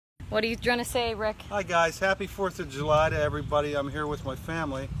What are you trying to say, Rick? Hi guys, happy 4th of July to everybody. I'm here with my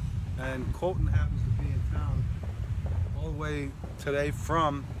family, and Colton happens to be in town all the way today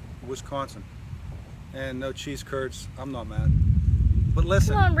from Wisconsin. And no cheese curds. I'm not mad. But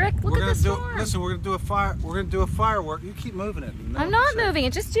listen, come on, Rick. Look at the storm. Listen, we're gonna do a fire. We're gonna do a firework. You keep moving it. I'm not moving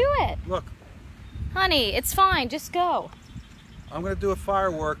it. Just do it. Look, honey, it's fine. Just go. I'm gonna do a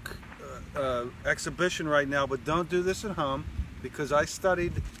firework exhibition right now, but don't do this at home because I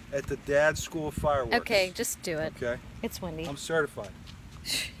studied at the Dad School of Fireworks. Okay, just do it. Okay. It's windy. I'm certified.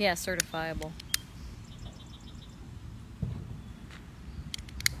 Yeah, certifiable.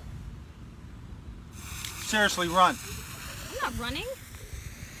 Seriously, run. I'm not running.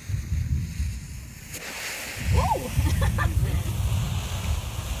 Whoa!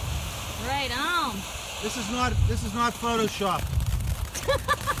 Right on. This is not Photoshop.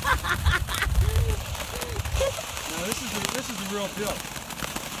 No, this is a real deal.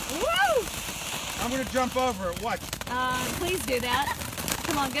 Woo! I'm gonna jump over it. Watch. Please do that.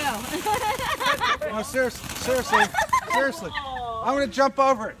 Come on, go. No, seriously. I'm gonna jump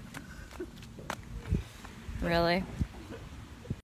over it. Really?